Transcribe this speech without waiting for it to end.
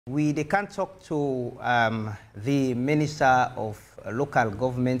They can't talk to the Minister of Local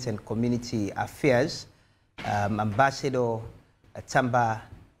Government and Community Affairs, Ambassador Tamba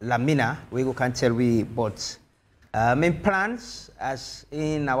Lamina. We can tell we but main plans as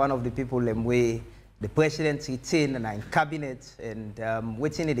in one of the people way the president retained in cabinet and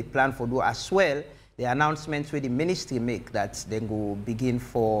waiting the plan for do as well. The announcement where the ministry make that they go begin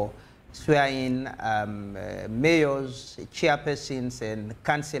for swearing mayors, chairpersons, and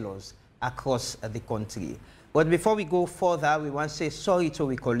councillors across the country. But before we go further, we want to say sorry to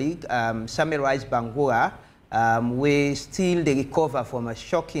our colleague, Samuel Rice Bangura. We still recover from a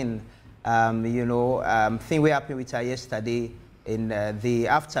shocking, thing we happened with her yesterday in the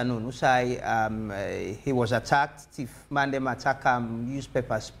afternoon. He was attacked. Thief man them attack him, use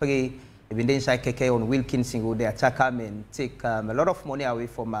pepper spray. Even inside KK on Wilkinson, they attack him and take a lot of money away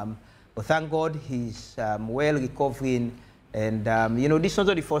from him. But thank God he's well recovering. And, this is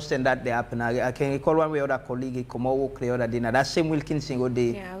not the first time that they happen. I can recall one way other colleague, he come out the other day. Now that same Wilkinson go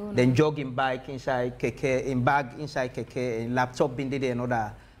there, then jogging bike inside KK, in bag inside KK, and laptop in there and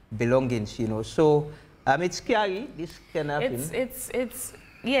other belongings, So it's scary, this can happen.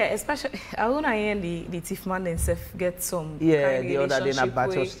 Yeah, especially I want to hear the thief man themselves get some kind of the other day in a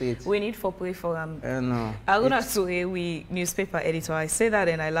battle state. We need for pray for them. I want to hear we newspaper editor. I say that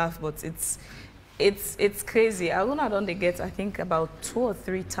and I laugh, but it's crazy. I want to don't get I think about 2 or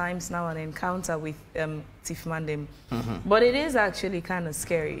 3 times now an encounter with thief man them, but it is actually kind of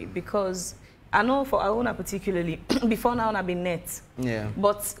scary because I know for Aruna particularly, before now I've been net. Yeah.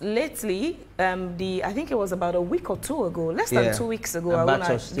 But lately, I think it was about a week or 2 ago, less than 2 weeks ago,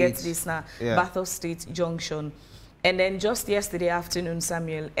 Aruna gets this now, Bathurst State Junction. And then just yesterday afternoon,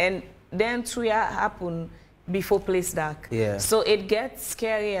 Samuel, and then 2 years happened before place dark. Yeah. So it gets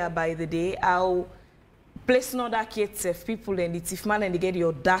scarier by the day. How place not that kids people and the thief man and they get the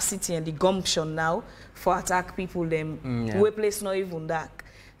audacity and the gumption now for attack people them. We place not even dark.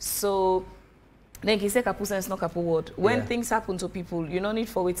 So then he said kapusa not kapu word. When things happen to people, you don't need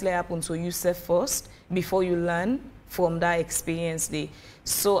for it to happen to yourself first before you learn from that experience day.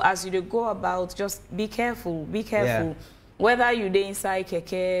 So as you go about, just be careful, be careful. Yeah. Whether you're inside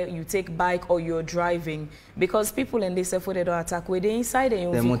keke, you take bike or you're driving, because people in this effort they don't attack where they inside and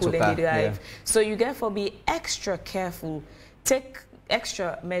your vehicle and they drive. So you therefore be extra careful, take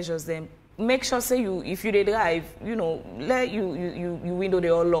extra measures then. Make sure say you if you drive, let you window they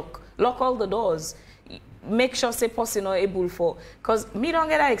all lock all the doors. Make sure say person not able for because me don't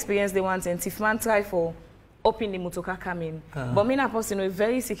get that experience they want and if man try for open the motoka coming. But me not person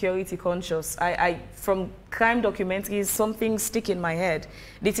very security conscious. I from crime documentaries something stick in my head.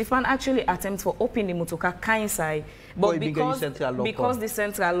 The Tifman actually attempt for open the motoka inside. But because the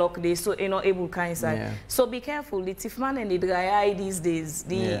central lock they so not able inside. Yeah. So be careful. The Tifman and the dry eye these days,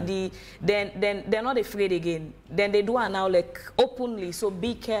 then they're not afraid again. Then they do it now like openly. So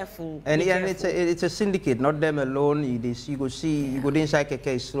be careful. And, it's a syndicate, not them alone. You go inside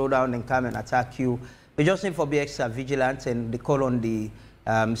KK, slow down and come and attack you. We just need to be extra vigilant and they call on the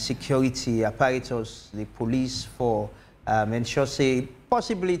security apparatus, the police for ensure say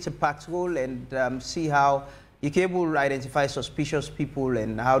possibly to patrol and see how you can able to identify suspicious people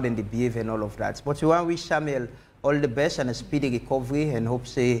and how then they behave and all of that. But we want to wish Samuel all the best and a speedy recovery and hope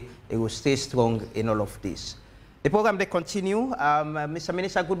say he will stay strong in all of this. The program they continue. Mr.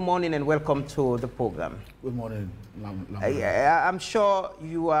 Minister, good morning and welcome to the program. Good morning. I'm sure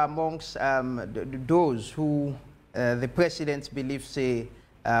you are amongst those who the president believes say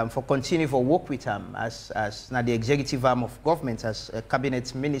for continue for work with him as now the executive arm of government as a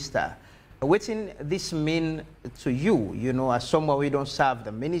cabinet minister. What does this mean to you? As someone who don't serve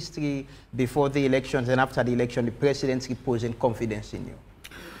the ministry before the elections and after the election, the president reposing confidence in you.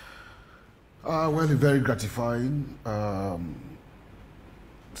 Well, it's very gratifying.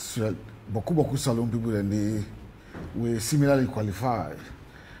 Beaucoup salon people and they were similarly qualified.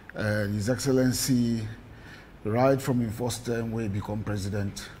 His Excellency, right from his first term when he become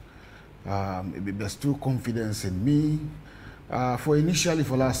president, there's still confidence in me. For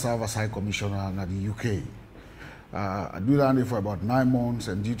last serve as High Commissioner in the UK. I do that for about 9 months,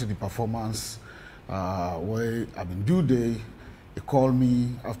 and due to the performance, where I've been due day. He called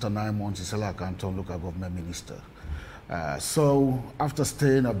me after 9 months, he said I can turn local government minister. So after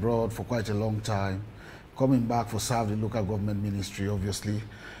staying abroad for quite a long time, coming back for serve the local government ministry, obviously,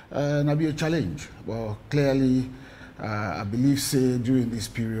 and it'll be a challenge. Well, clearly, I believe, say, during this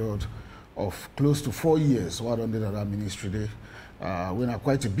period of close to 4 years, what I did at that ministry day, when I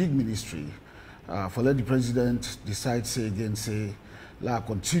quite a big ministry, for let the president decide, say again, say, la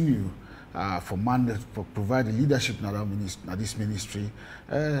continue for mandate, for providing leadership in this ministry,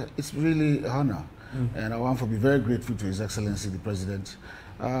 it's really an honor. And I want to be very grateful to His Excellency the President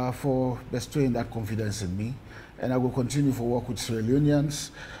for bestowing that confidence in me. And I will continue to work with Sierra Leoneans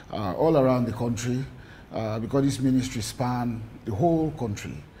all around the country because this ministry spans the whole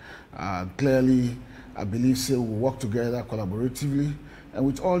country. Clearly, I believe say we'll work together collaboratively and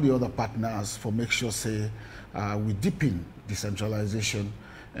with all the other partners for make sure say we deepen decentralization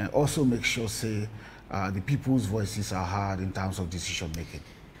and also make sure say the people's voices are heard in terms of decision making.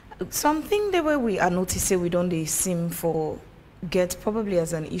 Something the way we are noticing we don't seem for get probably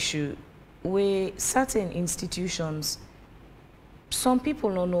as an issue where certain institutions, some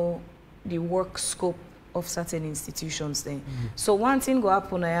people don't know the work scope of certain institutions then. So one thing go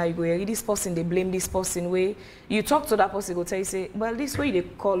happen, you go hear this person, they blame this person, where you talk to that person, go tell you, say, well, this way they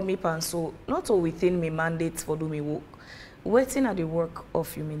call me pan, so not all within my mandate for do me work. Waiting at the work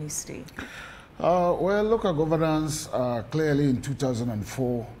of your ministry? Well, local governance, clearly in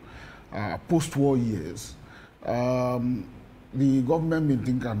 2004, post-war years, the government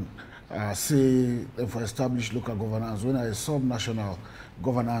meeting can say for established local governance when a sub-national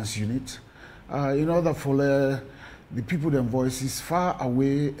governance unit, in order for the people them voices far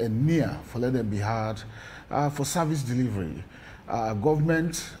away and near for let them be heard for service delivery.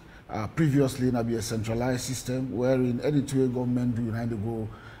 Government previously in a centralized system wherein any two government do to go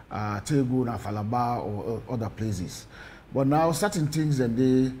Tego na Falaba or other places. But now certain things that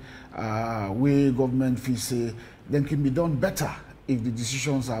they way government fees say then can be done better if the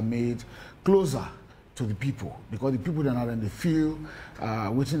decisions are made closer to the people, because the people then are in the field,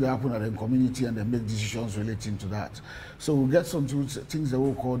 waiting to happen at the community and they make decisions relating to that. So we get some things that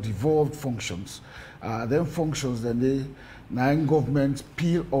we call devolved functions. Them functions then they nine government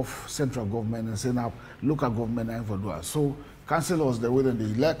peel off central government and say now local government and for do. So councillors the way that they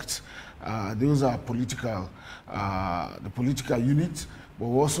elect, those are political, the political unit, but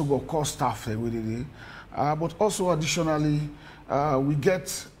we also got core staff the way they but also additionally we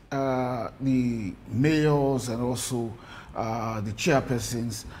get the mayors and also the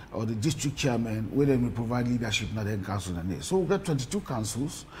chairpersons or the district chairman, where they will provide leadership in the council. So we get 22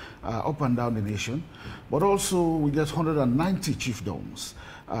 councils up and down the nation, but also we get 190 chiefdoms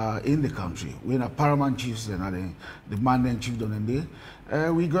in the country. We have paramount chiefs and the mandate chiefdom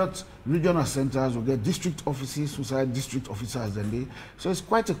and we got regional centers, we get district offices, who are district officers and so it's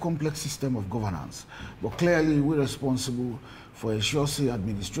quite a complex system of governance. But clearly we're responsible for ensure say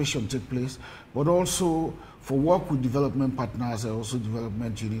administration take place, but also for work with development partners and also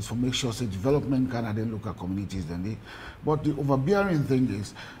development units for make sure say development can then local communities then they. But the overbearing thing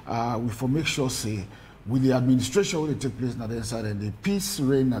is we for make sure say with the administration will take place na then side and the peace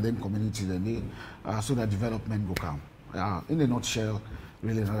reign na then communities then they so that development will come. In a nutshell,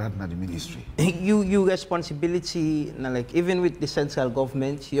 really not the ministry. You responsibility like even with the central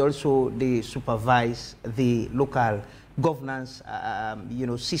government, you also they supervise the local governance,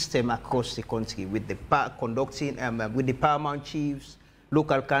 system across the country with the conducting with the paramount chiefs,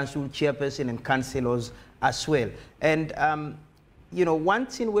 local council chairperson, and councillors as well. And one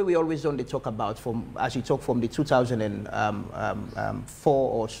thing where we always don't talk about from as you talk from the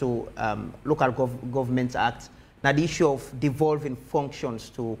 2004 or so Local Government Act, now the issue of devolving functions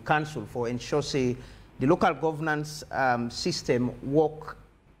to council for ensure say the local governance system work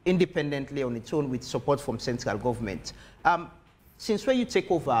independently on its own with support from central government. Since when you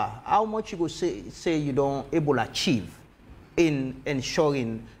take over, how much you go say you don't able to achieve in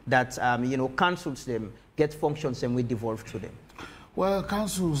ensuring that councils them get functions and we devolve to them? Well,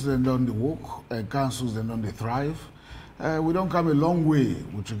 councils then done the work, and councils then done the thrive. We don't come a long way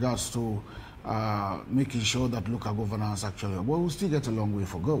with regards to making sure that local governance actually, well, we still get a long way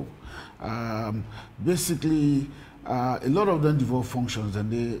for go. Basically, a lot of them devolve functions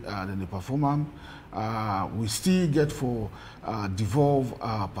and they perform them. We still get for devolve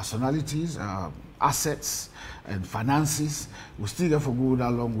personalities, assets and finances. We still get for go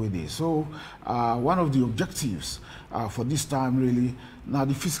that long way there. So one of the objectives for this time really now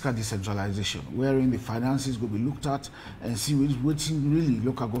the fiscal decentralization, wherein the finances will be looked at and see which really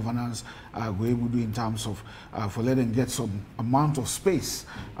local governance go able to do in terms of for letting them get some amount of space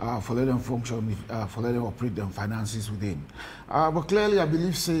for letting them function, for letting them operate their finances within. But clearly I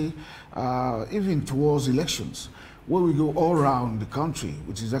believe say even towards elections, where we go all around the country,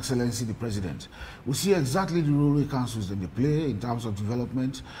 with His Excellency the President, we see exactly the role councils that they play in terms of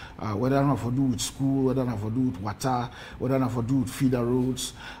development, whether or not for do with school, whether or not for do with water, whether or not for do with feeder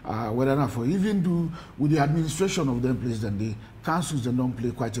roads, whether or not for even do with the administration of them place that they councils they don't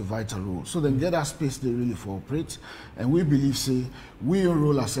play quite a vital role. So then get that space they really for operate. And we believe, say, we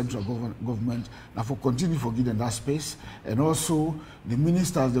role as central government now for continue for giving that space. And also the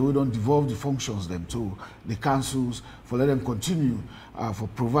ministers, they will don't devolve the functions them to the councils for let them continue for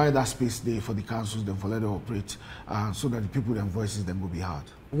provide that space there for the councils, then for let them operate so that the people and voices them will be heard.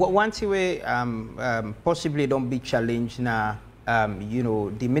 One thing we possibly don't be challenged now, you know,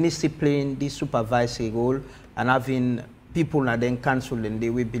 the ministry playing this supervisory role and having people now then council and they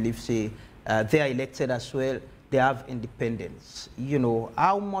will believe say they are elected as well, they have independence. You know,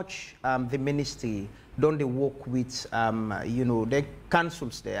 how much the ministry don't they work with, you know, the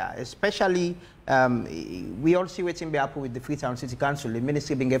councils there, especially we all see what's in happen with the Freetown City Council. The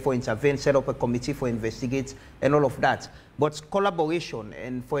ministry being able to intervene, set up a committee for investigate and all of that. But collaboration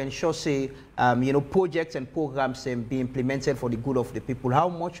and for ensure say, you know, projects and programs be implemented for the good of the people. How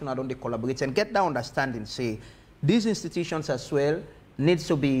much don't they collaborate and get that understanding? Say these institutions as well needs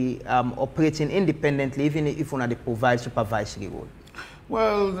to be operating independently, even if they provide supervisory role.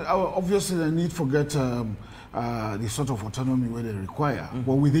 Well, obviously they need to forget the sort of autonomy where they require,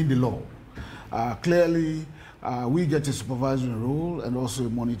 but within the law. Clearly, we get a supervisory role and also a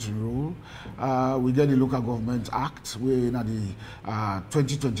monitoring role. We get the Local Government Act, we're in the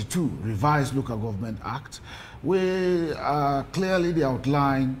 2022 revised Local Government Act, where clearly they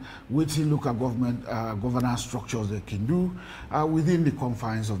outline which local government governance structures they can do within the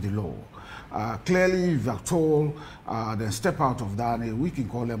confines of the law. Clearly, if they're told, then step out of that, we can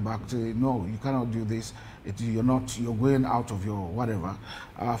call them back to, no, you cannot do this. You're going out of your whatever,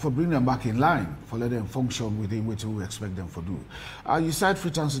 for bringing them back in line, for letting them function within which we expect them to do. You cite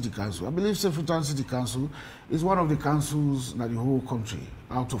Freetown City Council. I believe Freetown City Council is one of the councils in the whole country,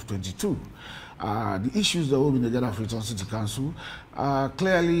 out of 22. The issues that will be together at Freetown City Council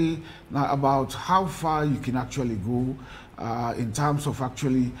clearly now about how far you can actually go in terms of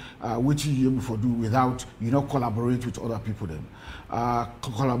actually what you're able to do without, you know, collaborate with other people then.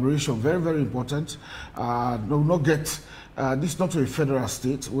 Collaboration, very, very important. Do not get, this is not a federal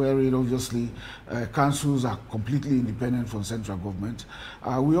state where, you know, obviously councils are completely independent from central government.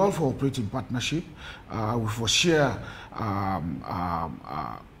 We all operate in partnership. We for share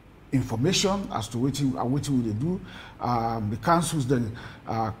information as to what they do. The councils then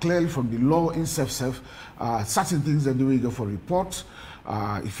clearly from the law in self, certain things that they go for report.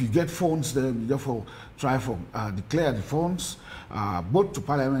 If you get funds, then you therefore try for declare the funds, both to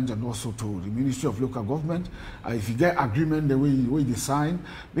Parliament and also to the Ministry of Local Government. If you get agreement, the way they sign,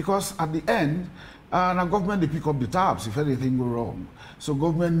 because at the end, now government they pick up the tabs if anything go wrong. So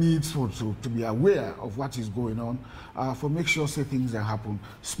government needs to be aware of what is going on for make sure say things that happen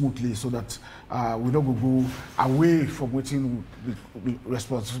smoothly so that we don't go away from waiting the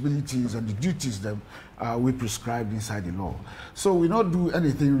responsibilities and the duties that we prescribed inside the law. So we not do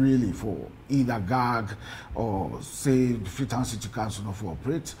anything really for either gag or say the Freetown City Council not for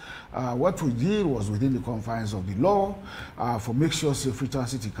operate. What we did was within the confines of the law for make sure say Freetown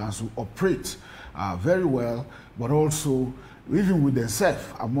City Council operate very well, but also even with themselves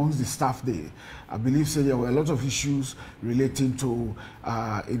amongst the staff there. I believe say there were a lot of issues relating to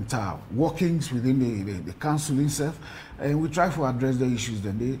inter-workings within the council itself, and we try to address the issues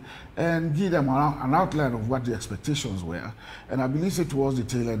then and give them an outline of what the expectations were. And I believe say towards the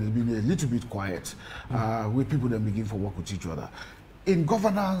tail end it's been a little bit quiet, where people then begin to work with each other. In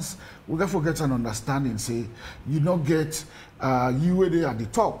governance, we therefore get an understanding, say, you don't get, you were there at the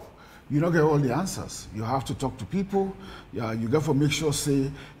top, you don't get all the answers. You have to talk to people. You got to make sure, say,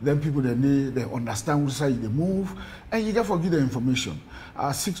 then people they understand which side they move, and you got to give them information.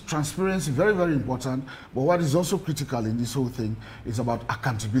 Seek transparency, very, very important. But what is also critical in this whole thing is about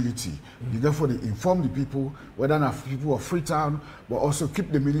accountability. You got to inform the people, whether not people of Freetown, but also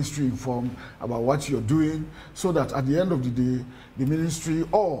keep the ministry informed about what you're doing, so that at the end of the day, the ministry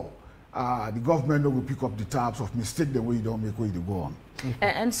or the government will pick up the tabs of mistake the way you don't make way to go on.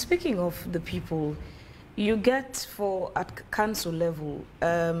 And speaking of the people, you get for at council level,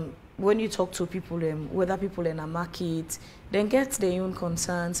 when you talk to people, whether people in a market, then get their own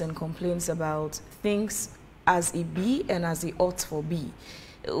concerns and complaints about things as it be and as it ought for be.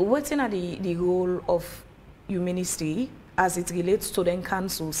 What's in the role of your ministry as it relates to the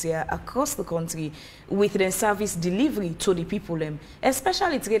councils here across the country with the service delivery to the people,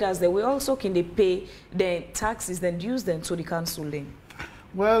 especially traders that we also can they pay the taxes and dues them to the council.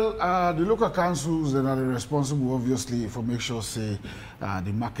 Well, the local councils that are responsible, obviously, for make sure say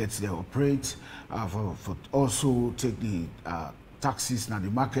the markets they operate, for also take the taxes in the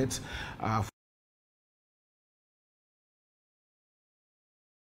market,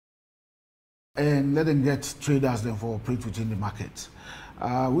 and let them get traders then for operate within the market.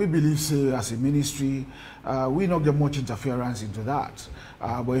 We believe, say, as a ministry, we not get much interference into that.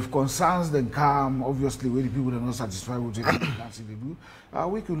 But if concerns then come, obviously, when the people are not satisfied with what they do,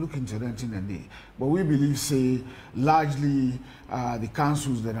 we could look into that in a day. But we believe, say, largely the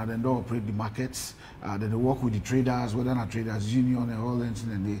councils that don't operate the markets, that they work with the traders, whether not traders union and all that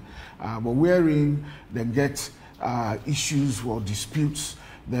in a day. But wherein they get issues or disputes,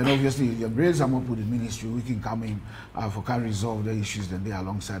 then obviously you raise them up with the ministry, we can come in for can resolve the issues then they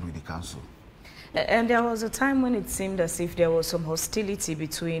alongside with the council. And there was a time when it seemed as if there was some hostility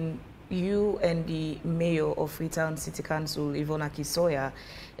between you and the mayor of Freetown City Council, Yvonne Aki-Sawyerr.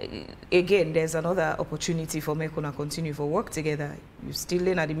 Again, there's another opportunity for Mekuna continue for work together. You're still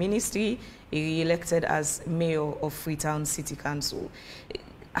in at the ministry, you're elected as mayor of Freetown City Council.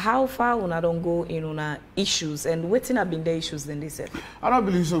 How far una don't go in una issues, and what have been the issues then they said? I don't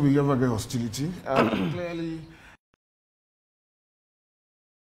believe so we ever get hostility. Clearly,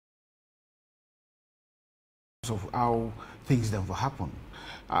 of how things then will happen.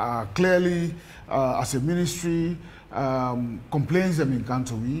 Clearly, as a ministry, complaints them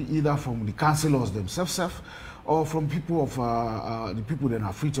encounter we either from the councillors themselves or from people of the people that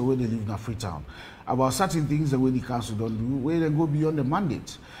are Freetown, where they live in Freetown, about certain things the way the council don't do, where they go beyond the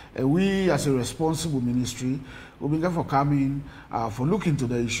mandate. We, as a responsible ministry, will be there for coming, for looking to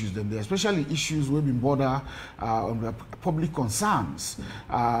the issues, then especially issues where we border on the public concerns.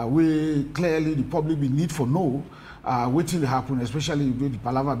 We clearly the public will need for know what will happen, especially with the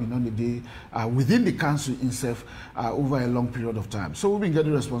palaver been on the day within the council itself over a long period of time. So we've been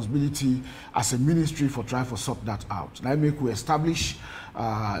getting responsibility as a ministry for trying to sort that out. Now we establish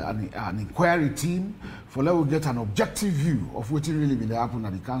an inquiry team for let we get an objective view of what really been happening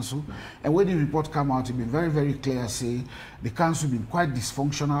at the council. And when the report come out, it been very, very clear, say the council been quite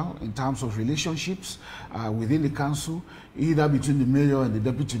dysfunctional in terms of relationships within the council, either between the mayor and the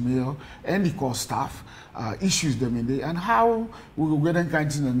deputy mayor and the core staff, issues them in there, and how we will get them kind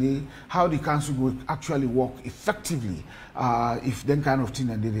of thing in there, how the council will actually work effectively if that kind of thing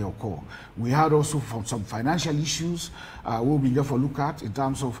and they occur. We had also from some financial issues we'll be there for look at in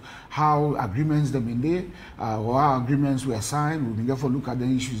terms of how agreements them in there, or how agreements were signed. We'll be there for look at the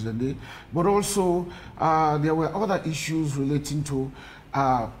issues in there. But also there were other issues relating to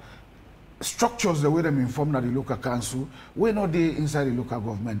structures the way them informed at the local council, we're not there inside the local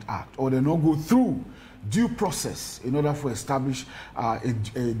government act, or they not go through due process in order to establish a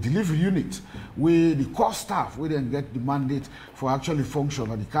delivery unit where the core staff will then get the mandate for actually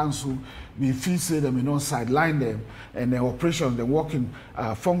function at the council. We feel say them may not sideline them, and their operations, their working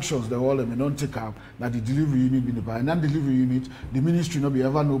functions, they all may not take up that the delivery unit be the by. And that delivery unit, the ministry not be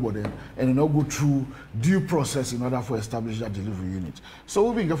ever know about them, and not go through due process in order for establish that delivery unit. So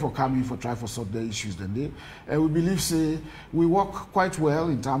we've been here for coming for try for sort the issues then they, and we believe say we work quite well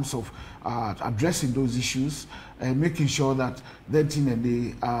in terms of addressing those issues and making sure that that thing and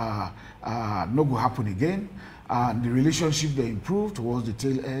they not go happen again. The relationship they improve towards the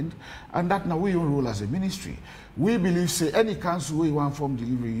tail end, and that now we own role as a ministry. We believe say any council we want form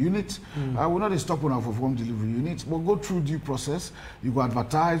delivery unit, we're not stopping our form delivery units, but go through due process. You go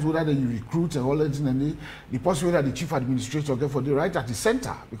advertise, whether you recruit and all that, and the possibility that the chief administrator get for the right at the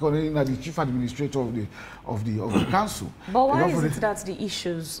center, because they're the chief administrator of the council. But why is it that the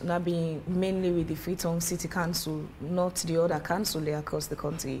issues not being mainly with the Freetown City Council, not the other council there across the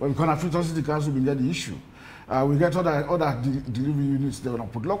country? Well, because the Freetown City Council been get the issue. We get other delivery units that are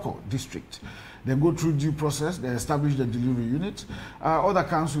put local district. They go through due process, they establish the delivery unit. Other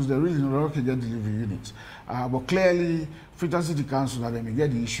councils, they really not can get delivery units. But clearly, Freetown City Council, they may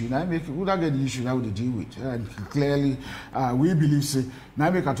get the issue. Now, we don't get the issue, now they deal with. And clearly, we believe, say,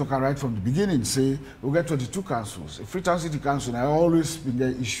 now we can talk right from the beginning, say, we get 22 councils. If Freetown City Council, I always been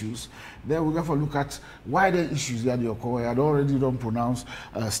there issues. Then we have to look at why the issues that they occur. I had already don't pronounce,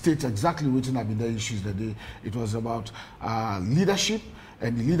 state exactly what have been the issues that they, it was about leadership,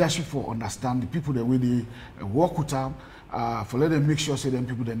 and the leadership for understand the people the way they work with them, for let them make sure say them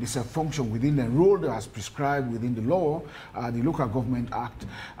people then they say function within the role that is prescribed within the law, the Local Government Act,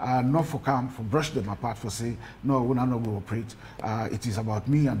 not for come for brush them apart for say no, we're not going to operate. It is about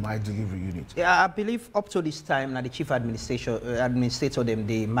me and my delivery unit. Yeah, I believe up to this time now the chief administrator them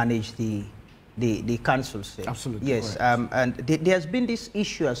they manage the councils. Absolutely. Yes, and there's been this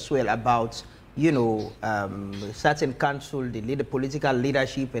issue as well about, you know, certain council, the political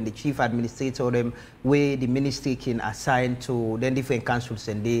leadership and the chief administrator, them where the ministry can assign to then different councils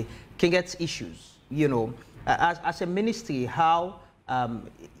and they can get issues. You know, as a ministry, how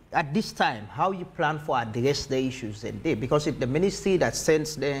at this time, how you plan for address the issues and they, because it's the ministry that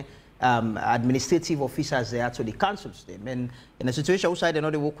sends the administrative officers there to the councils them. And in a situation outside, they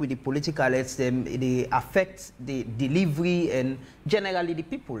know they work with the political heads, them, they affect the delivery and generally the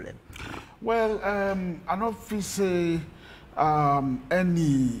people then. Well, I don't feel say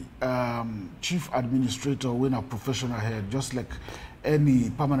any chief administrator when a professional head, just like any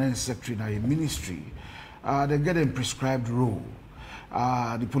permanent secretary in a ministry, they get a prescribed role.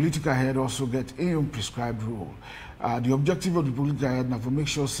 The political head also get a prescribed role. The objective of the political head now for make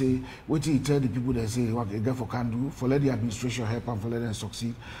sure say what he tell the people that say what they for can do, for let the administration help and for let them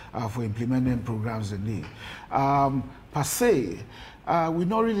succeed for implementing programs and they. Per se, we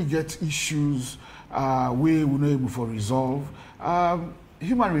don't really get issues where we're not able to resolve.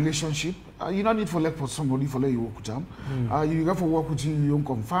 Human relationship, you don't need to let somebody for let you work with them. You have to work within your own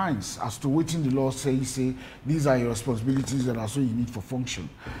confines as to what in the law say these are your responsibilities and also you need for function.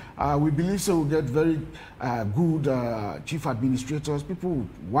 We believe so we get very good chief administrators, people with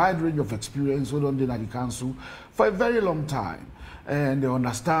wide range of experience who don't at the council for a very long time. And they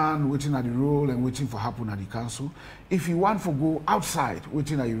understand waiting at the role and waiting for happen at the council. If you want to go outside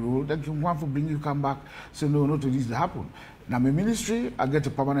waiting at your role, then you want to bring you come back, say no, not to this to happen. Now my ministry, I get a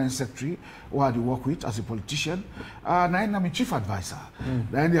permanent secretary who I work with as a politician. Now I'm a chief advisor.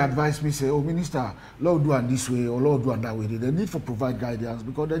 Then they advise me, say, oh minister, Lord do it this way or Lord do it that way. They need to provide guidance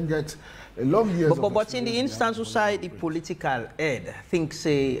because then get a long years. But in the instance side, the political head think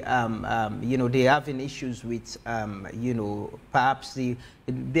say, you know, they having issues with, you know, perhaps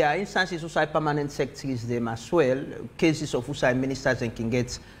there are instances outside permanent secretaries them as well, cases of outside ministers and can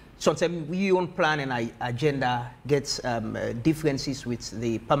get. Sometimes we own plan and agenda gets differences with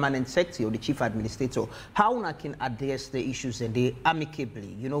the permanent secretary or the chief administrator. How one can address the issues and they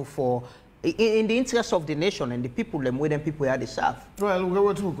amicably, you know, for in the interest of the nation and the people, them where them people are the serve. Well,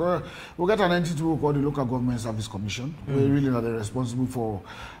 we got an entity called the Local Government Service Commission. We really are responsible for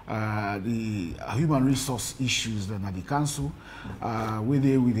the human resource issues then at the council.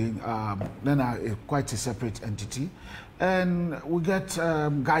 Within quite a separate entity. And we get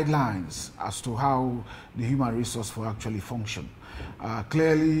guidelines as to how the human resource will actually function.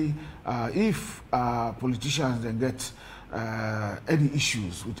 Clearly, if politicians then get any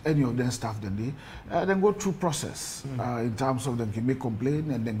issues with any of their staff, then go through process in terms of them can make complaint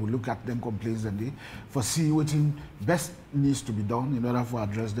and then we look at them complaints and they foresee what best needs to be done in order for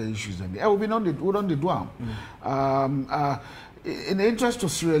address the issues and they will be on the do. In the interest of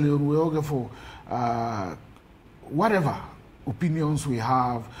Sierra Leone, we all go for whatever opinions we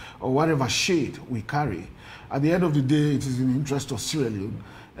have or whatever shade we carry. At the end of the day, it is in the interest of Sierra Leone.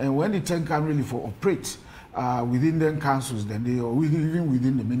 And when the 10 can really for operate within the councils, then they, or even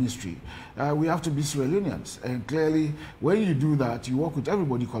within the ministry, we have to be Sierra Leoneans. And clearly, when you do that, you work with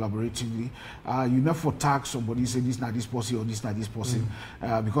everybody collaboratively. You never tag somebody, say this not this person or this not this person.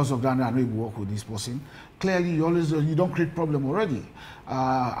 Because of that, I know you work with this person. Clearly, you don't create problem already.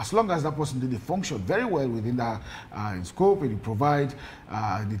 As long as that person did function very well within that scope and you provide,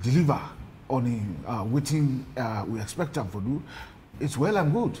 they deliver on what we expect them to do, it's well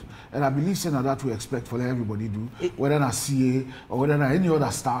and good. And I believe that we expect for everybody to do, whether not CA or whether not any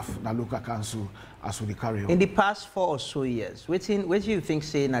other staff in the local council as we carry on. In the past 4 or so years, what do you think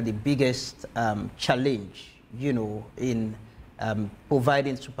saying are the biggest challenge, you know, in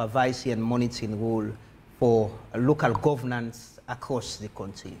providing supervisory and monitoring role for local governance across the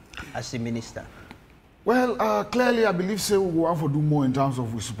country as the minister? Well, clearly, I believe we will have to do more in terms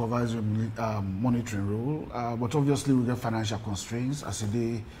of supervisory monitoring role, but obviously we get financial constraints as a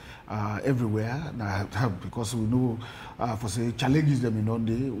day everywhere, because we know for say challenges them in one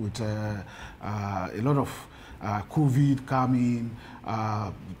day with a lot of COVID coming,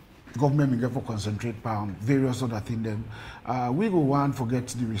 government will get for concentrate on various other things. Then we will want to get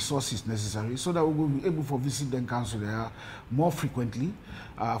the resources necessary so that we will be able to visit the council there more frequently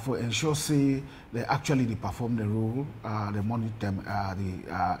for ensure say they actually perform the role, they monitor them,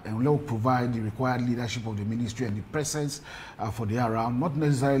 and will provide the required leadership of the ministry and the presence for the around. Not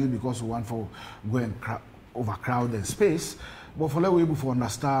necessarily because we want to go and overcrowd the space, but for them able to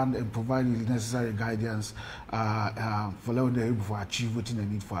understand and provide the necessary guidance for them able to achieve what they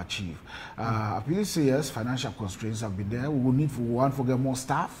need to achieve. I believe say yes, financial constraints have been there. We will need to get more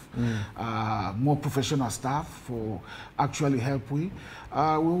staff, more professional staff for actually help we. We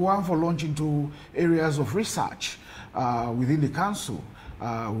want to launch into areas of research within the council.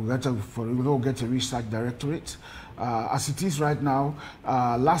 We'll get a research directorate. As it is right now,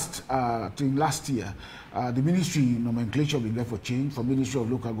 last year, the ministry nomenclature began for change from Ministry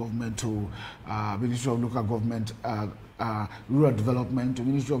of Local Government to Ministry of Local Government Rural Development, the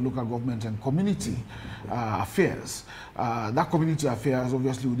Ministry of Local Government and Community Affairs. That community affairs,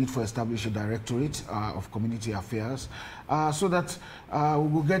 obviously, we need to establish a directorate of community affairs so that we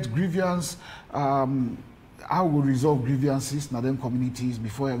will get grievance, how we resolve grievances in them communities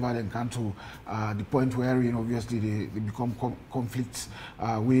before ever they come to the point wherein obviously they become conflicts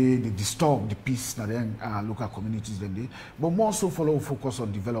where they disturb the peace in them local communities but more so follow focus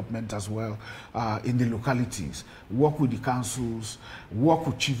on development as well in the localities, work with the councils, work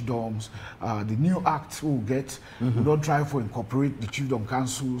with chiefdoms. The new act we'll get, we don't try to incorporate the chiefdom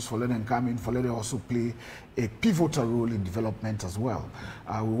councils for letting them come in, for letting them also play a pivotal role in development as well.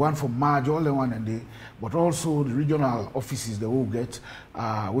 We want for merge all the one and they, but also the regional offices they will get,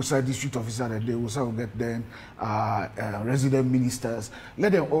 Westside district officer that they will get them, resident ministers.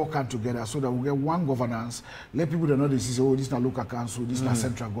 Let them all come together so that we get one governance. Let people that know this is this is not local council, this is not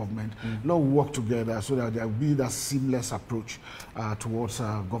central government. Let us work together so that there will be that seamless approach towards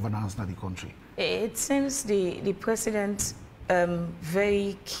governance in the country. It seems the president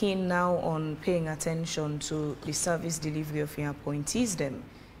very keen now on paying attention to the service delivery of your appointees them.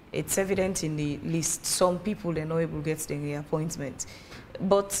 It's evident in the list. Some people they're not able to get the reappointment.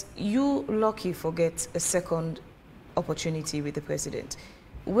 But you lucky forget a second opportunity with the president.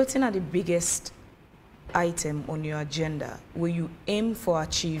 What are the biggest item on your agenda will you aim for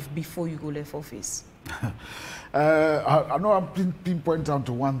achieve before you go left office? I know I'm pinpoint down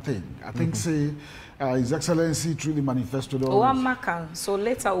to one thing. I think say His Excellency truly manifested on. So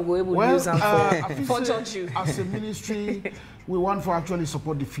later we'll be able to use them for judge you. As a ministry, we want to actually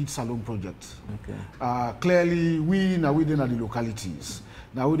support the feed salon project. Okay. Clearly, we now within the localities.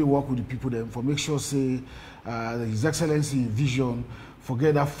 Now we work with the people there for make sure say His Excellency vision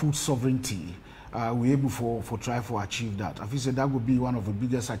forget that food sovereignty. We're able for try to achieve that. I think that would be one of the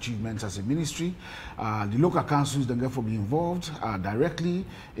biggest achievements as a ministry. The local councils then therefore be involved directly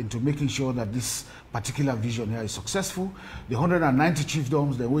into making sure that this particular vision here is successful. The 190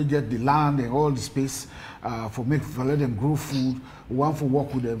 chiefdoms, they will get the land and all the space for let them grow food. We want to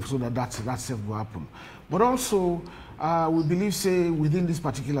work with them so that that stuff will happen. But also, we believe say within this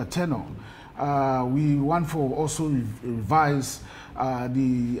particular tenure, we want for also revise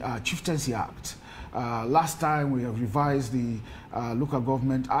the Chieftaincy Act. Last time we have revised the Local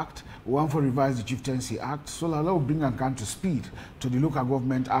Government Act. We want to revise the Chieftaincy Act so that will bring and come to speed to the Local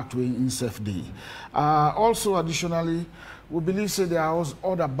Government Act way in SFD. Also, additionally, we believe say there are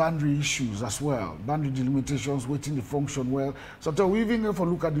other boundary issues as well, boundary delimitations waiting to function well. Sometimes we even have to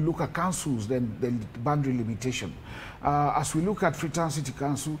look at the local councils, then the boundary limitation. As we look at Freetown City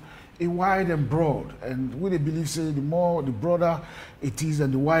Council, a wide and broad, and we believe say the broader it is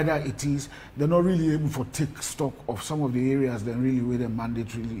and the wider it is, they're not really able to take stock of some of the areas that really where the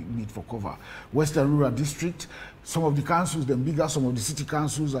mandate really need for cover. Western Rural District, some of the councils they're bigger, some of the city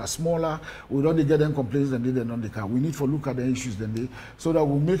councils are smaller. We don't get them complaints and they don't can. We need to look at the issues so that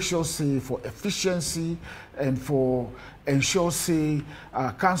we'll make sure say for efficiency and for ensure say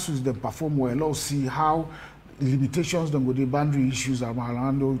councils that perform well. Let's see how limitations don't go the boundary issues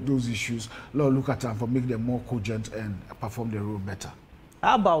around those issues. Let's look at them for make them more cogent and perform their role better.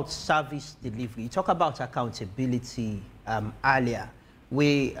 How about service delivery? You talk about accountability earlier.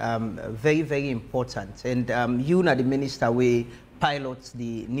 We very, very important. And you and the minister we pilot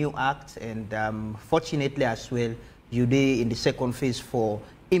the new act, and fortunately as well, you did in the second phase for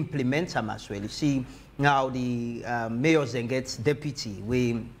implement them as well. You see now the mayors then get deputy.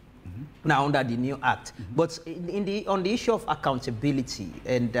 We now under the new act, but on the issue of accountability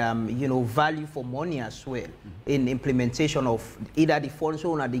and you know, value for money as well in implementation of either the funds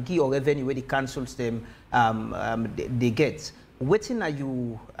or the key or revenue where the councils them they get. Waiting at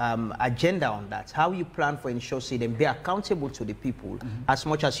you agenda on that, how you plan for ensure say them be accountable to the people as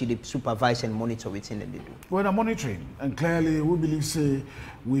much as you supervise and monitor within them they do. Well, the monitoring, and clearly we believe say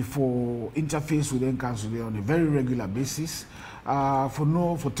we for interface with them council on a very regular basis.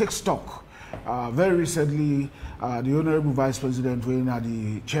 For take stock. Very recently, the Honorable Vice President, when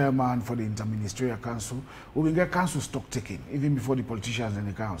the chairman for the Interministerial Council, we will get council stock taking, even before the politicians in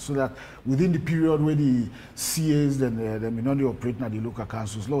the council, so that within the period where the CAs then they may not operate at the local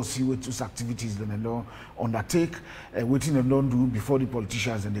councils, let's see what those activities then they don't undertake and what they don't do before the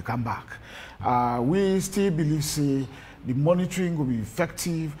politicians and they come back. We still believe say the monitoring will be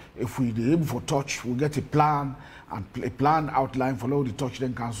effective if we are able to touch, we'll get a plan and a plan outline for all the touch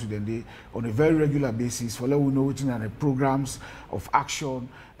then council then they on a very regular basis for let we know within the programs of action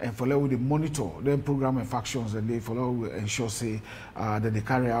and for let we monitor them program of actions and they follow we ensure say that they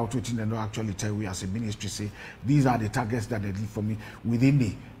carry out within and not actually tell we as a ministry say these are the targets that they leave for me within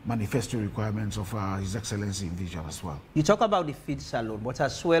the manifesto requirements of His Excellency in vision as well. You talk about the feed salon, but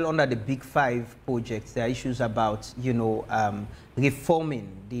as well under the Big Five projects, there are issues about, you know, reforming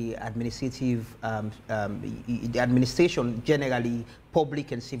the administrative, the administration generally,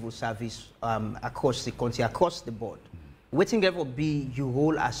 public and civil service across the country, across the board. What think will be your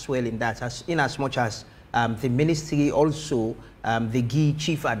role as well in that, as much as the ministry also, the key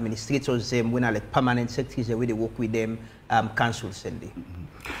chief administrators, when are like permanent secretaries, the way they work with them, councils Sunday.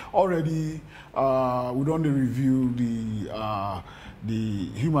 Already, we don't review the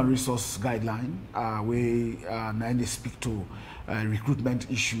human resource guideline, where now they speak to recruitment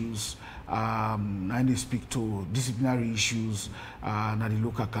issues, now they speak to disciplinary issues, now the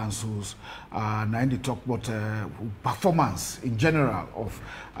local councils, now they talk about performance in general of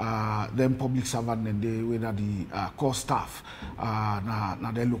them public servant and they whether the core staff,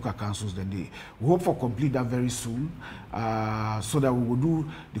 now their local councils. Then we hope for complete that very soon, so that we will do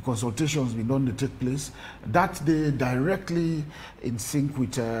the consultations we done to take place. That they directly in sync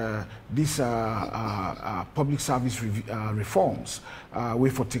with these public service reforms way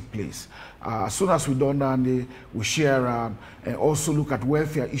for take place. As soon as we done that, we share and also look at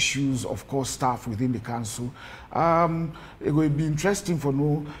welfare issues of core staff within the council. It will be interesting for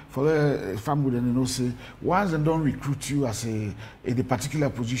the family and know say once they don't recruit you as in a particular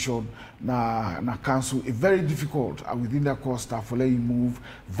position na council, it's very difficult within that core staff for let you move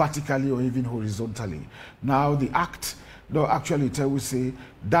vertically or even horizontally. Now the act don't actually tell we say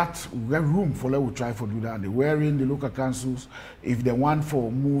that we have room for let we try for do that. And wherein the local councils, if they want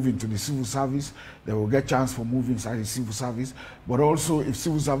for move into the civil service, they will get chance for move inside the civil service. But also if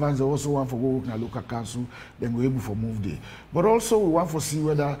civil servants they also want for go work in a local council, then we're able for move there. But also we want for see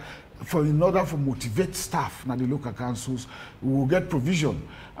whether in order for motivate staff na the local councils, we will get provision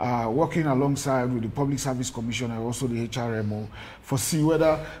working alongside with the Public Service Commission and also the HRMO for see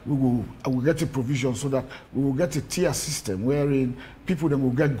whether we will get a provision so that we will get a tier system wherein people then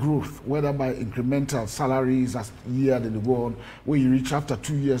will get growth, whether by incremental salaries as year they go on, where you reach after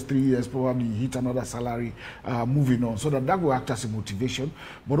 2 years, 3 years, probably you hit another salary moving on, so that will act as a motivation,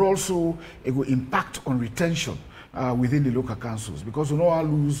 but also it will impact on retention within the local councils, because we don't want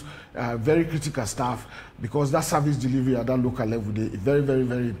to lose very critical staff, because that service delivery at that local level is very, very,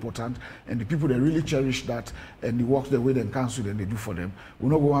 very important, and the people that really cherish that and the work the way they council and they do for them. We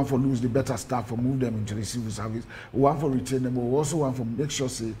don't want to lose the better staff or move them into the civil service. We want to retain them, but we also want to make sure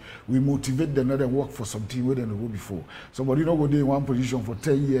say we motivate them to work for something where they go before. Somebody not go there in one position for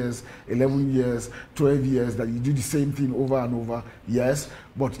 10 years, 11 years, 12 years, that you do the same thing over and over, yes,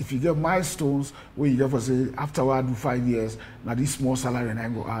 but if you get milestones where you get for say after I do 5 years, now this small salary and I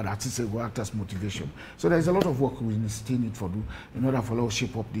go add, at least go act as motivation. So there's a lot of work we still need to do in order for us to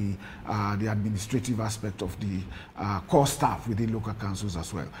shape up the administrative aspect of the core staff within local councils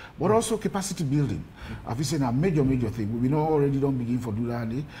as well. But also capacity building. I've seen a major thing. We know already don't begin for do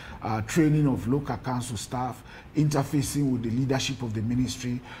that. Training of local council staff, interfacing with the leadership of the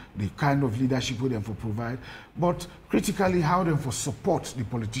ministry, the kind of leadership we them for provide, but critically how them for support the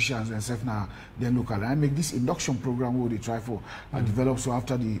politicians and self now their local. I make this induction program where they try for develop, so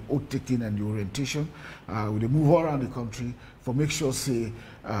after the oath taking and the orientation, they move all around the country for make sure say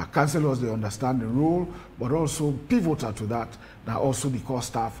councillors they understand the role, but also pivotal to that, now also the core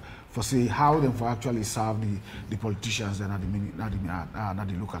staff for say how them for actually serve the politicians and at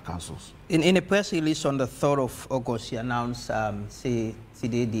the local councils. In a press release on the 3rd of August, you announced say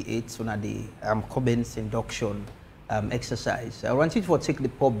today the 8th on the Coben's induction exercise. I want you to take the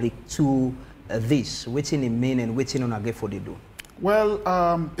public to this, waiting in main and waiting on again for they do. Well,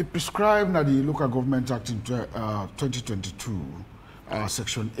 it prescribed that the Local Government Act in 2022,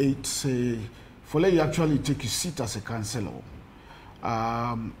 Section 8, say for let you actually take your seat as a councillor,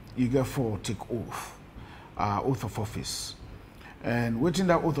 you get for take oath of office. And what in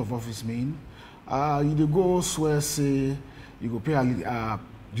that oath of office mean? You go swear, say, you go pay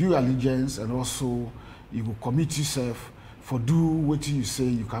due allegiance, and also you go commit yourself for do what you say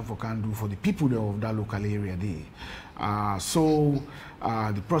you can do for the people there of that local area there. So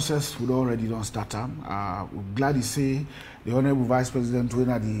the process would already don't start. We're glad to say the Honorable Vice President, when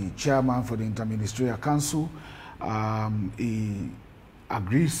the chairman for the Interministerial Council, he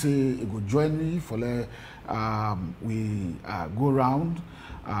agreed say he would join me for we go around.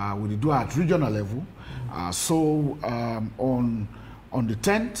 We do at regional level. So on the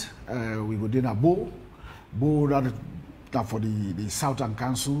 10th, we go in a bowl that for the southern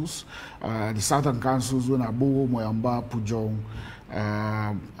councils. The southern councils when Abo, Moyamba, Pujong,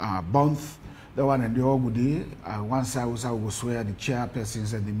 Banff, The one and the all good day. One side we will swear the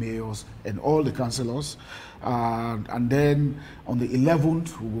chairpersons and the mayors and all the councillors. And then on the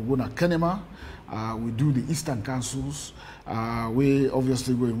 11th, we will go to Kenema. We do the Eastern Councils. We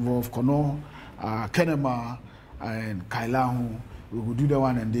obviously will involve Kono, Kenema, and Kailahu. We will do the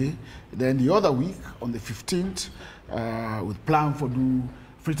one and day. Then the other week, on the 15th, we plan for do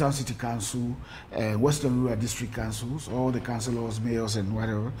Freetown City Council, Western Rural District Councils, all the councillors, mayors, and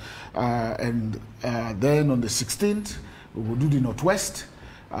whatever. Then on the 16th, we will do the Northwest.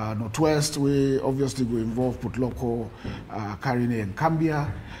 Northwest, we obviously will involve Putloko, Karine, and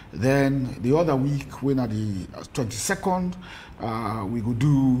Cambia. Then the other week, when at the 22nd, we will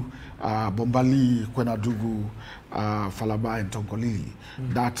do Bombali, Kwenadugu, Falaba, and Tonkolili.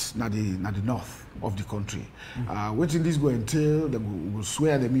 That's not the north of the country. What in this go entail, they will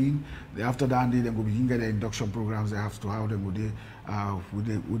swear them in. After that, they will begin the induction programs. They have to how they would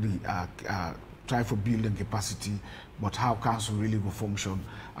try for building capacity, but how council really will function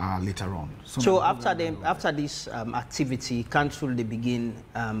later on. So after this activity, council they begin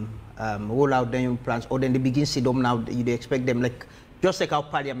roll out their plans, or then they begin sit down now. They expect them like just like how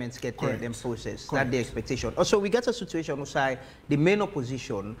parliaments get them processed. That's the expectation. Also, we get a situation where the main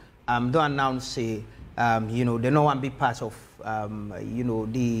opposition don't announce say you know, they don't want to be part of you know,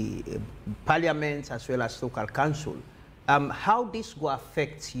 the parliament as well as local council. How this will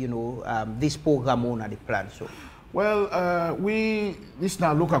affect, you know, this program on the plan? So, well, this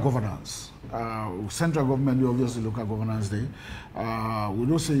now local governance. Central government, we obviously local governance day. We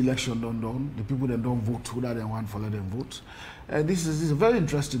don't say election done. The people that don't vote, who that they want for let them vote. This is very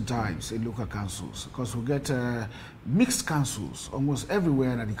interesting times in local councils because we get mixed councils almost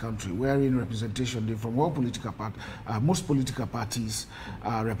everywhere in the country, wherein representation from all political most political parties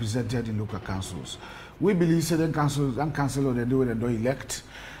are represented in local councils. We believe certain councils and councillors they do it and don't elect.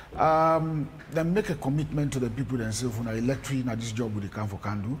 They make a commitment to the people themselves when electorate now this job we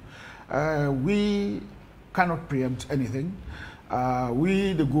can do. We cannot preempt anything.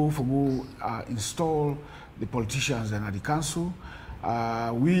 We the go install the politicians and at the council.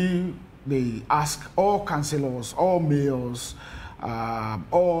 They ask all councillors, all mayors,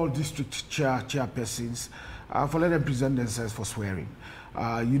 all district chairpersons for let them present themselves for swearing.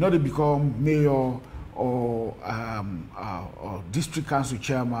 You know, they become mayor or district council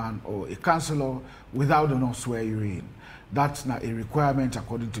chairman or a councillor without the no swearing. That's not a requirement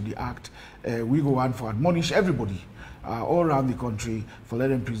according to the Act. We go on for admonish everybody all around the country for let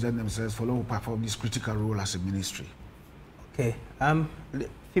them present themselves for let them perform this critical role as a ministry. Okay.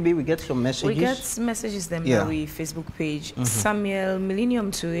 Phoebe, we get some messages. We get messages them on our Facebook page. Samuel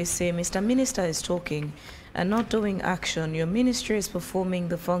Millennium 2 say, Mr. Minister is talking and not doing action. Your ministry is performing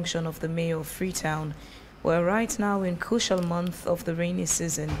the function of the mayor of Freetown. We're right now in crucial month of the rainy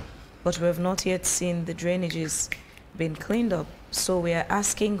season, but we have not yet seen the drainages been cleaned up. So we are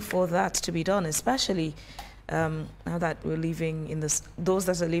asking for that to be done, especially now that we're living in those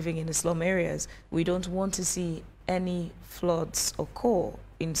that are living in the slum areas. We don't want to see any floods occur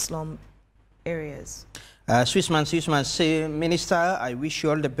in slum areas. Swissman say, Minister, I wish you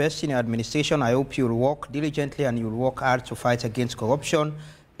all the best in your administration. I hope you'll work diligently and you'll work hard to fight against corruption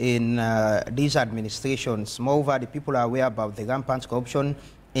in these administrations. Moreover, the people are aware about the rampant corruption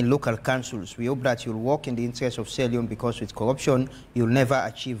in local councils. We hope that you'll work in the interest of Leone because with corruption, you'll never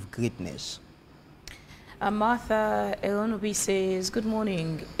achieve greatness. Martha Elonobi says, good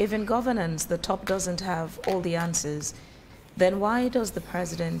morning. If in governance the top doesn't have all the answers, then why does the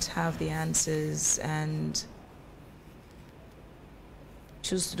president have the answers and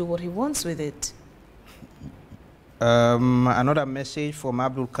choose to do what he wants with it? Another message from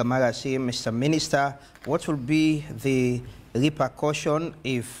Abdul Kamara saying, Mr. Minister, what will be the repercussion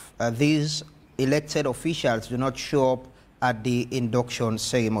if these elected officials do not show up at the induction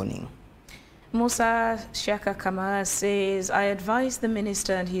ceremony? Musa Shaka Kamara says, I advise the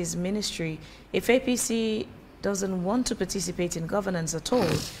minister and his ministry, if APC doesn't want to participate in governance at all,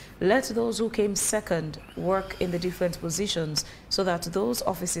 let those who came second work in the different positions so that those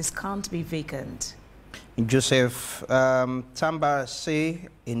offices can't be vacant. Joseph Tamba say,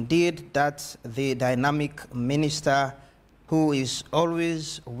 indeed, that the dynamic minister who is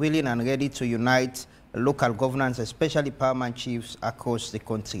always willing and ready to unite local governance, especially paramount chiefs across the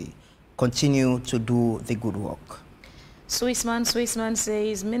country, continue to do the good work. Swissman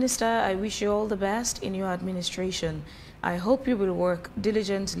says, Minister, I wish you all the best in your administration. I hope you will work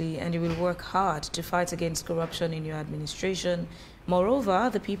diligently and you will work hard to fight against corruption in your administration. Moreover,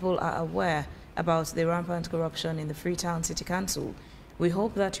 the people are aware about the rampant corruption in the Freetown City Council. We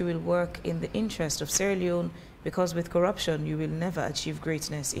hope that you will work in the interest of Sierra Leone because with corruption, you will never achieve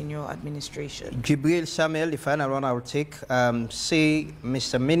greatness in your administration. Jibril Samuel, the final one I will take. Say,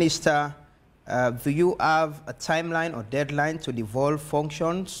 Mr. Minister, do you have a timeline or deadline to devolve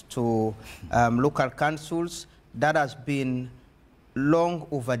functions to local councils? That has been long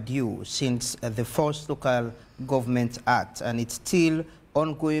overdue since the first Local Government Act, and it's still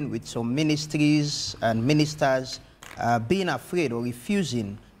ongoing with some ministries and ministers being afraid or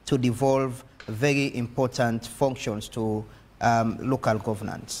refusing to devolve very important functions to local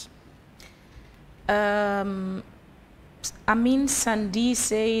governance. Amin Sandi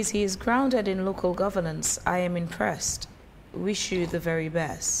says he is grounded in local governance. I am impressed. Wish you the very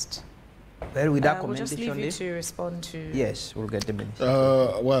best. Well, with that we'll just leave you to respond to... Yes, we'll get the minister.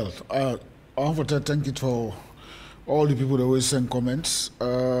 I want to thank you for all the people that always send comments.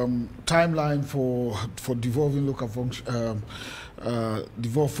 Timeline for devolving local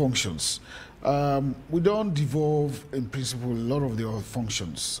devolve functions. We don't devolve, in principle, a lot of the other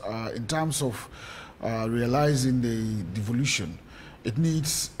functions. In terms of realizing the devolution, it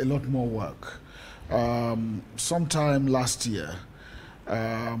needs a lot more work. Sometime last year,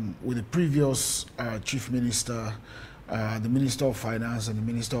 with the previous Chief Minister, the Minister of Finance and the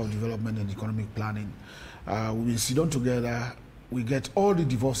Minister of Development and Economic Planning, we sit down together, we get all the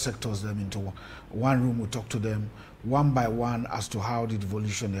devolved sectors them into one room, we talk to them one by one as to how the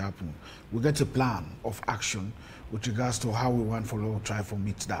devolution happen. We get a plan of action with regards to how we want to try to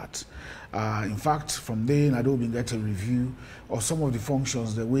meet that. In fact, from then, I don't get a review of some of the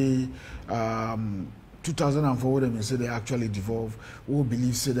functions, the way 2004 when they say they actually devolve, we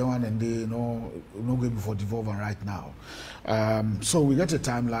believe say they want and they no go before devolve and right now. So we get a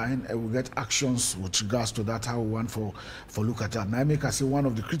timeline and we get actions with regards to that, how we want for look at that. And I make I say one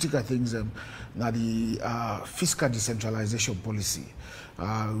of the critical things now the fiscal decentralization policy.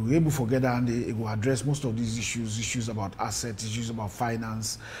 We're able to get and it will address most of these issues about assets, issues about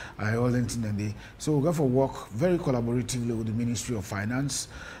finance, all that thing. So we're going to work very collaboratively with the Ministry of Finance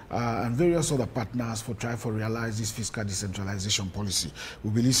and various other partners for try to realize this fiscal decentralization policy.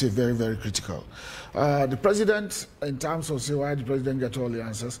 We believe it's very, very critical. The president, in terms of say why the president get all the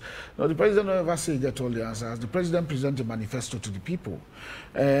answers, no, the president never say get all the answers. The president present a manifesto to the people,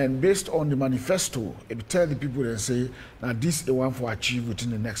 and based on the manifesto, it tell the people and say, now this is the one for achieve within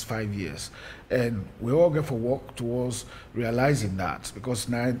the next 5 years. And we all get for work towards realizing that, because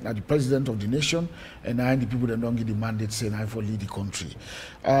now the president of the nation and now the people that don't get the mandate say now for lead the country.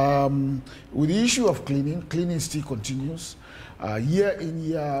 With the issue of cleaning still continues. Year in,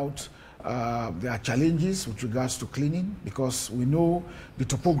 year out, there are challenges with regards to cleaning because we know the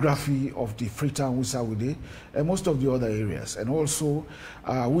topography of the Freetown Wisawide and most of the other areas. And also,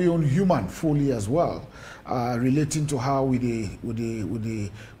 we own human fully as well, relating to how we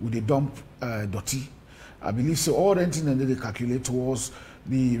dump dirty. I believe so all the things that they calculate towards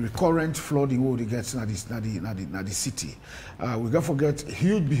the recurrent flooding we get in the city. We got to forget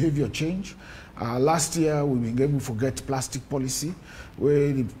huge behavior change. Last year we been able to forget plastic policy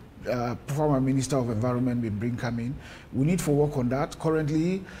where the former Minister of Environment been come in. We need to work on that.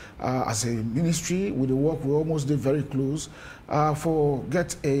 Currently, as a ministry, with the work we almost did very close for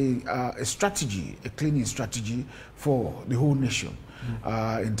get a strategy, a cleaning strategy for the whole nation.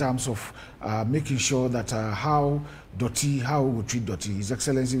 In terms of making sure that how we treat dirty. His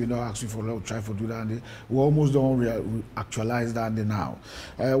Excellency, we don't ask you for a try to do that. We almost don't actualize that now.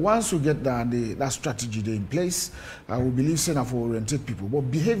 Once we get that strategy in place, we believe Senate for orientate people. But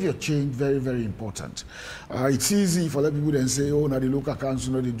behavior change very, very important. It's easy for let people then say, oh, now the local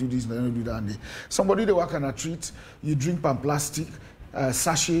council, no, they do this, they don't do that. Somebody they work on a treat, you drink pan plastic.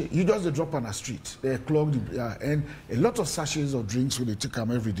 Sachet, you just drop on the street. They clog and a lot of sachets of drinks will they take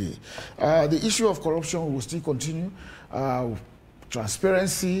them every day. The issue of corruption will still continue.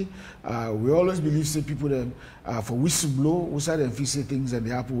 Transparency, we always believe say people then for whistleblow, we say them say things and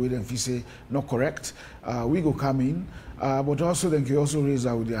they happen with them say not correct. We go come in, but also then can also raise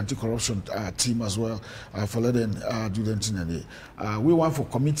with the anti-corruption team as well for let them do them thing and we want for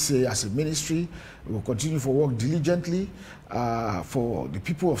commit say as a ministry, we will continue for work diligently for the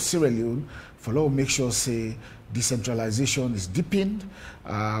people of Sierra Leone, for now make sure say decentralization is deepened,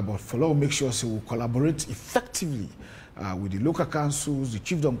 but for now make sure say we we'll collaborate effectively with the local councils, the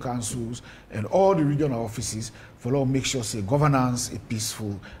chiefdom councils, and all the regional offices for now make sure say governance is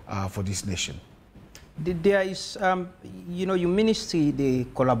peaceful for this nation. There is, you know, your ministry, they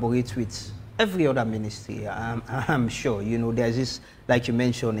collaborate with every other ministry. I'm sure, you know, there's this, like you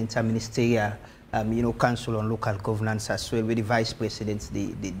mentioned, interministerial, you know, council on local governance as well, with the vice president,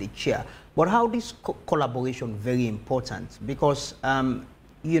 the chair. But how this collaboration very important? Because,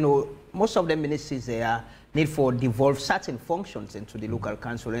 you know, most of the ministries, they are need for devolve certain functions into the local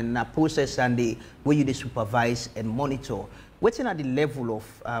council and a process and the way you supervise and monitor. What's at the level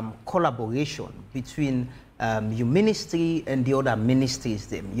of collaboration between your ministry and the other ministries,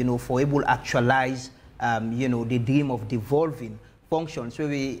 them, for able to actualize, the dream of devolving functions. So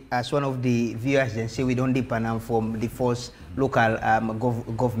we, as one of the viewers, then say we don't depend from the first local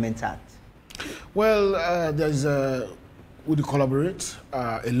government act. Well, we collaborate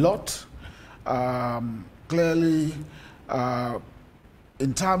a lot. Clearly,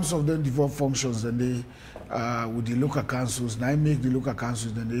 in terms of the devolved functions, then they with the local councils, now make the local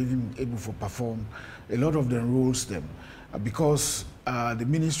councils, then they even able to perform a lot of the roles them because the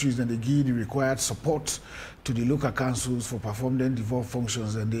ministries then they give the required support to the local councils for performing devolved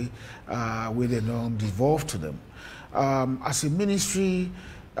functions and they where they don't devolve to them. As a ministry,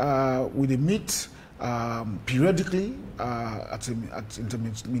 we meet periodically at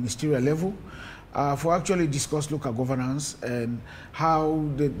interministerial level for actually discuss local governance and how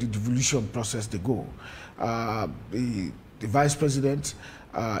the devolution process they go. The vice president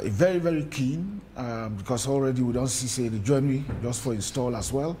is very, very keen because already we don't see say the journey just for install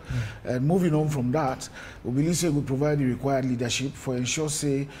as well. And moving on from that, we believe say we provide the required leadership for ensure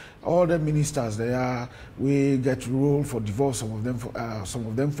say all the ministers there we get role for devolve some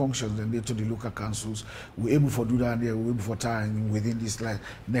of them functions and they to the local councils. We're able to do that and we're able for time within this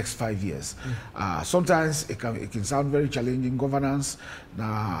next 5 years. Sometimes it can sound very challenging governance,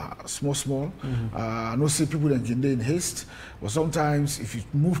 small. I know see people that can do in haste, but sometimes if you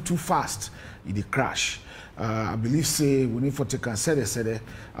move too fast, it crash. I believe say we need to take and set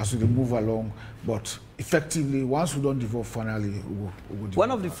as we move along, but effectively once we don't devolve finally, we will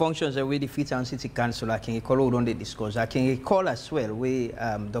one of the functions that we the Freetown City Council I can recall we don't discuss. I can recall as well where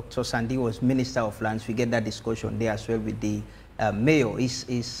Dr. Sandy was Minister of Lands. We get that discussion there as well with the mayor.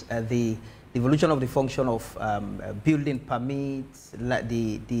 Is the evolution of the function of building permits,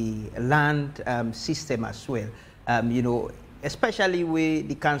 the land system as well. Especially where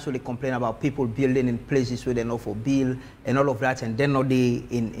the council they complain about people building in places where they're not for bill and all of that, and they're not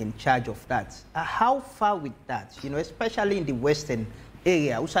in charge of that. How far with that? Especially in the western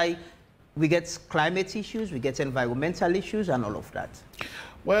area, we get climate issues, we get environmental issues, and all of that.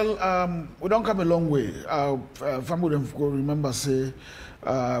 Well, we don't come a long way. Family remember say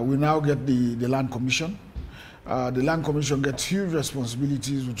we now get the Land Commission. The Land Commission gets huge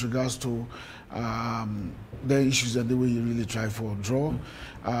responsibilities with regards to the issues that they will really try for draw.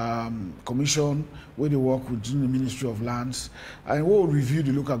 Commission, where they work within the Ministry of Lands, and we'll review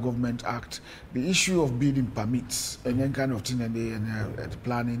the Local Government Act, the issue of building permits and then kind of thing and the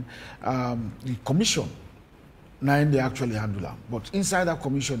planning. The Commission, they actually handle them. But inside that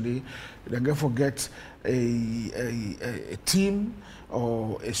commission, they therefore get a team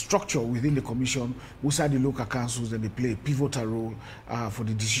or a structure within the commission who side the local councils and they play a pivotal role for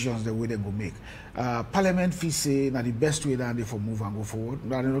the decisions the way they go make. Parliament fees say that the best way that they for move and go forward.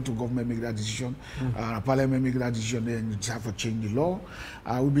 Not to government make that decision. Parliament make that decision, then you have to change the law.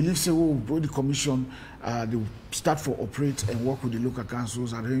 We believe say the commission they will start for operate and work with the local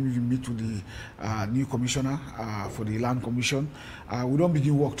councils and then even meet with the new commissioner for the Land Commission. We don't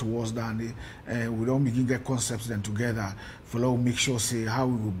begin work towards that. We don't begin get concepts then together for now make sure say how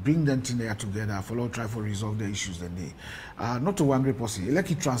we will bring them there together for now try to resolve the issues then they not to one great person.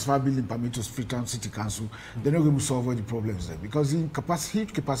 Like transfer building permit to Freetown City Council, they're not going to solve all the problems there because in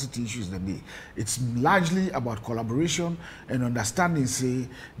huge capacity issues then they it's largely about collaboration and understanding say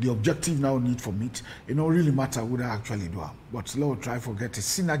the objective now need for meet. It don't really matter what I actually do, but let's try to get a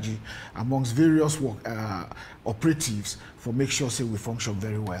synergy amongst various operatives for make sure say we function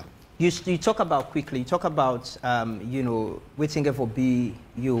very well. You talk about waiting for the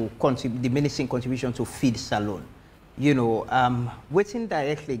menacing contribution to feed salon. Waiting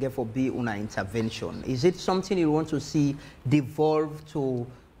directly for be una intervention. Is it something you want to see devolve to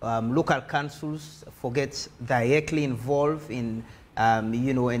local councils, forget directly involved in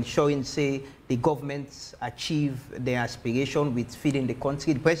ensuring, say, the government achieve their aspiration with feeding the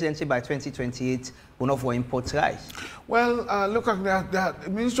country? The presidency by 2028 will not for import rice. Well, look at that. The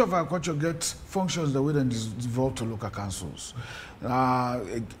Ministry of Agriculture gets functions that we then devolve to local councils.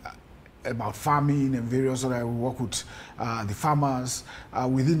 About farming and various other, we work with the farmers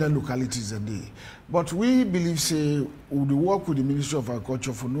within the localities and they. But we believe, say, we work with the Ministry of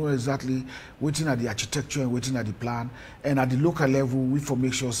Agriculture for know exactly waiting at the architecture and waiting at the plan, and at the local level, we for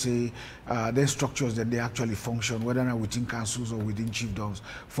make sure, say, their structures that they actually function, whether not within councils or within chiefdoms,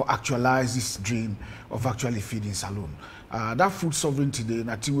 for actualize this dream of actually feeding saloon. That food sovereignty today,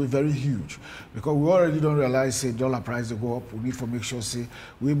 I think we're very huge because we already don't realize say dollar price they go up. We need to make sure say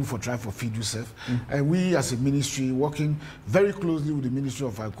we able to try for feed yourself, and we as a ministry working very closely with the Ministry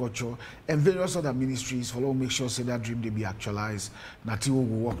of Agriculture and various other ministries for make sure say that dream they be actualized. That we will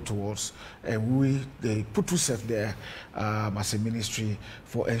work towards, and they put yourself there as a ministry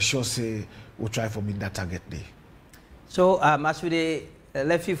for ensure say we'll try for meet that target day. So as we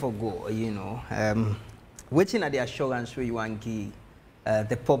left you for go, waiting at the assurance where you want to give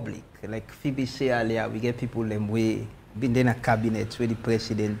the public, like Phoebe said earlier, we get people them way been in a cabinet where the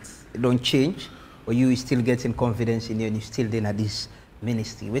president don't change, or you still getting confidence in you and you still in this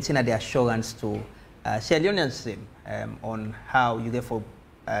ministry. Waiting at the assurance to Leone's on how you therefore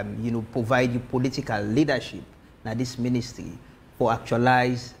provide you political leadership in this ministry for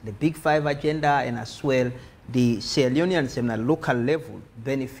actualize the Big Five agenda and as well the Sierra Leoneans at local level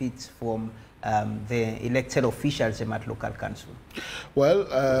benefits from the elected officials at local council?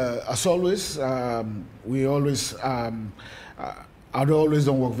 Well, as always, we always, I always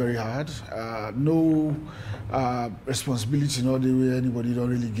don't work very hard. No responsibility, no the way anybody don't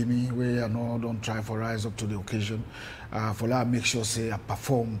really give me, where I know don't try for rise up to the occasion. For that, make sure say I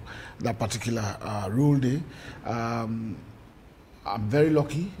perform that particular role day. I'm very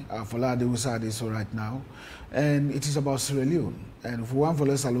lucky for that they will say this right now, and it is about Sierra Leone. And if we want for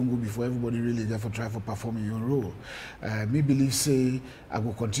less along before everybody really therefore try for performing your role, me believe say I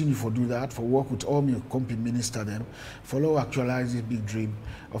will continue for do that, for work with all my company minister them, follow actualize this big dream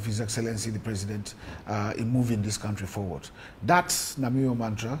of His Excellency the President in moving this country forward. That's Namio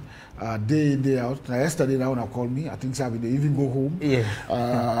mantra, day in, day out. Now, yesterday now when I called me, I think I will even go home. Yeah.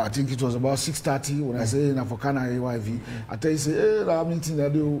 I think it was about 6:30 when I say in Afokana AYV. I tell you say, hey, I'm meeting I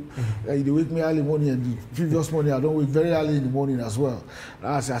do. They wake me early morning, and the previous morning I don't wake very early in the morning as well.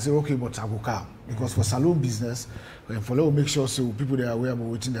 I say okay, but I will come because for salon business, for let make sure so people they are aware about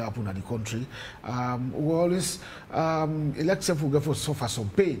waiting to happen at the country. We always elections will go for suffer some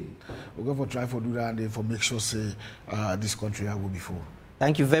pain. We go for try for do that and for make sure say this country I will before.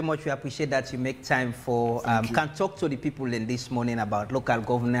 Thank you very much. We appreciate that you make time for can talk to the people in this morning about local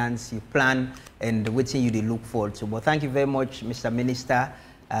governance, you plan and waiting you they look forward to. But thank you very much, Mr. Minister.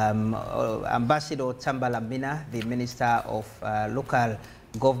 Ambassador Tamba Lamina, the Minister of Local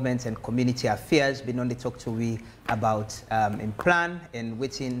Government and Community Affairs, been on the talk to we about in plan and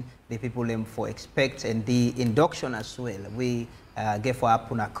waiting the people for expect and the induction as well we get for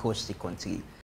happen across the country.